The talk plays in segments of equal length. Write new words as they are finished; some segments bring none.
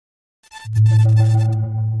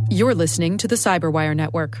You're listening to the Cyberwire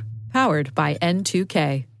Network, powered by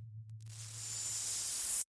N2K.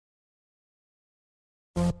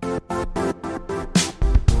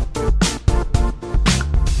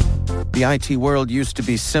 The IT world used to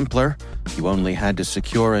be simpler. You only had to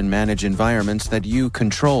secure and manage environments that you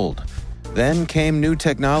controlled. Then came new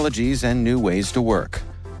technologies and new ways to work.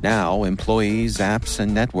 Now, employees, apps,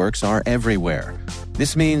 and networks are everywhere.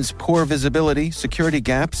 This means poor visibility, security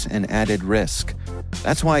gaps, and added risk.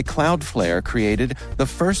 That's why Cloudflare created the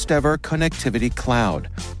first-ever connectivity cloud.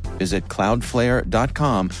 Visit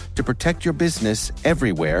cloudflare.com to protect your business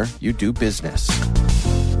everywhere you do business.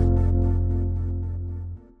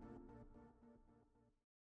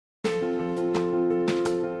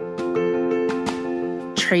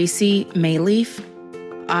 Tracy Maleeff.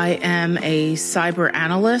 I am a cyber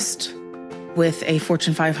analyst with a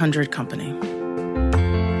Fortune 500 company.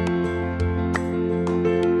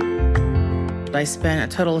 I spent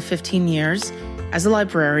a total of 15 years as a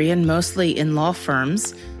librarian, mostly in law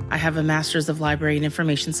firms. I have a Master's of Library and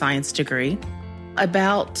Information Science degree.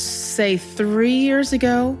 About, 3 years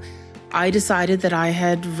ago, I decided that I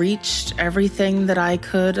had reached everything that I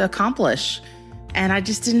could accomplish, and I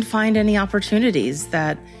just didn't find any opportunities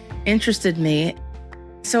that interested me.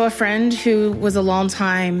 So a friend who was a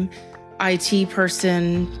longtime IT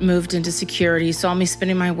person moved into security, saw me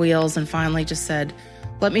spinning my wheels, and finally just said,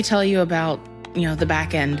 let me tell you about the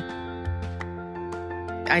back end.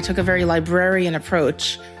 I took a very librarian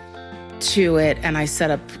approach to it, and I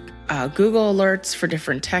set up Google alerts for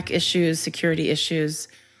different tech issues, security issues.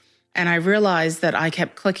 And I realized that I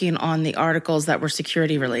kept clicking on the articles that were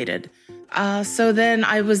security related. So then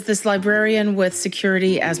I was this librarian with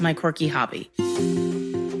security as my quirky hobby.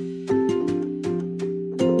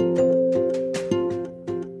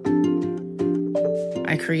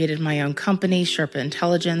 I created my own company, Sherpa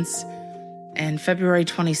Intelligence. In February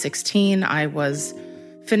 2016, I was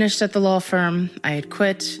finished at the law firm. I had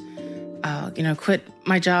quit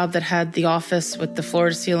my job that had the office with the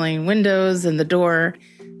floor-to-ceiling windows and the door.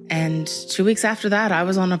 And 2 weeks after that, I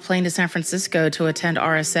was on a plane to San Francisco to attend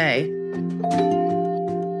RSA.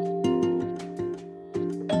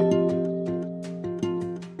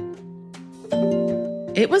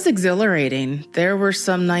 It was exhilarating. There were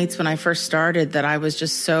some nights when I first started that I was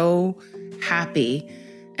just so happy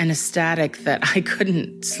and ecstatic that I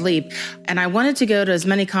couldn't sleep. And I wanted to go to as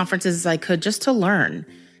many conferences as I could just to learn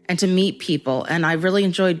and to meet people. And I really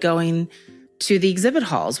enjoyed going to the exhibit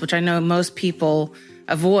halls, which I know most people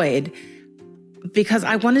avoid, because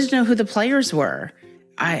I wanted to know who the players were.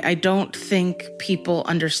 I don't think people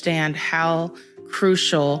understand how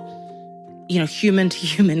crucial,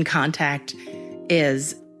 human-to-human contact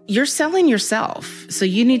is. You're selling yourself, so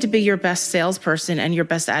you need to be your best salesperson and your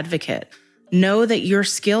best advocate. Know that your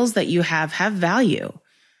skills that you have value,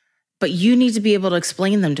 but you need to be able to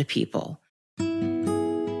explain them to people.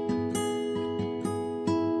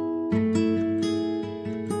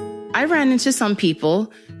 I ran into some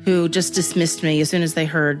people who just dismissed me as soon as they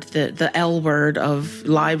heard the L word of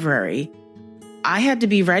library. I had to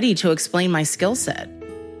be ready to explain my skill set.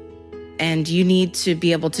 And you need to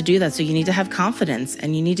be able to do that. So you need to have confidence,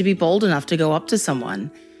 and you need to be bold enough to go up to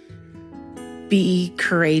someone. Be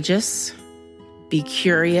courageous, be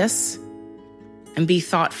curious, and be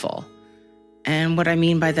thoughtful. And what I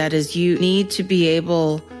mean by that is you need to be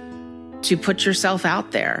able to put yourself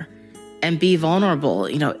out there and be vulnerable.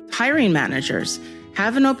 Hiring managers,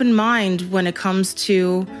 have an open mind when it comes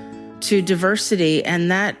to diversity.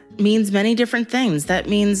 And that means many different things. That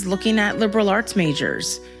means looking at liberal arts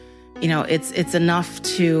majors. It's enough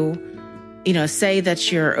to, say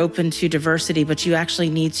that you're open to diversity, but you actually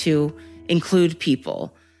need to include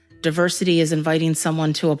people. Diversity is inviting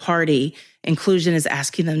someone to a party. Inclusion is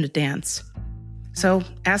asking them to dance. So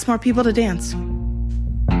ask more people to dance.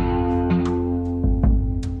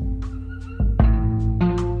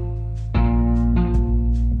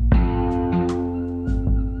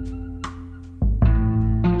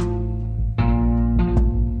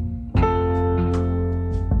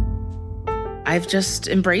 I've just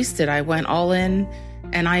embraced it. I went all in,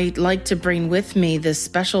 and I like to bring with me this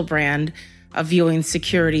special brand of viewing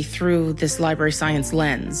security through this library science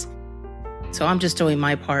lens. So I'm just doing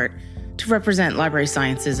my part to represent library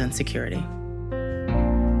sciences and security.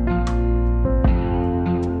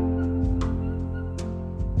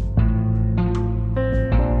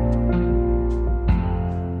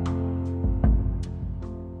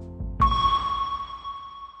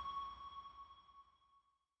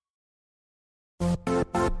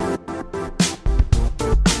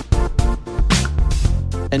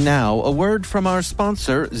 And now, a word from our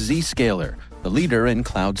sponsor, Zscaler, the leader in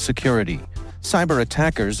cloud security. Cyber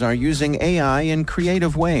attackers are using AI in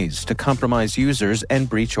creative ways to compromise users and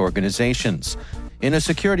breach organizations. In a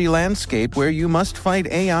security landscape where you must fight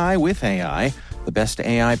AI with AI, the best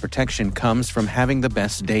AI protection comes from having the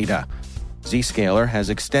best data. Zscaler has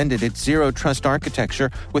extended its Zero Trust architecture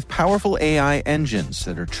with powerful AI engines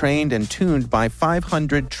that are trained and tuned by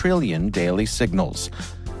 500 trillion daily signals.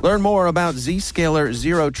 Learn more about Zscaler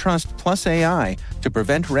Zero Trust Plus AI to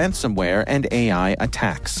prevent ransomware and AI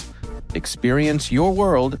attacks. Experience your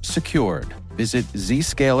world secured. Visit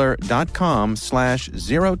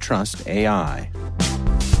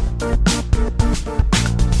zscaler.com/zerotrustai.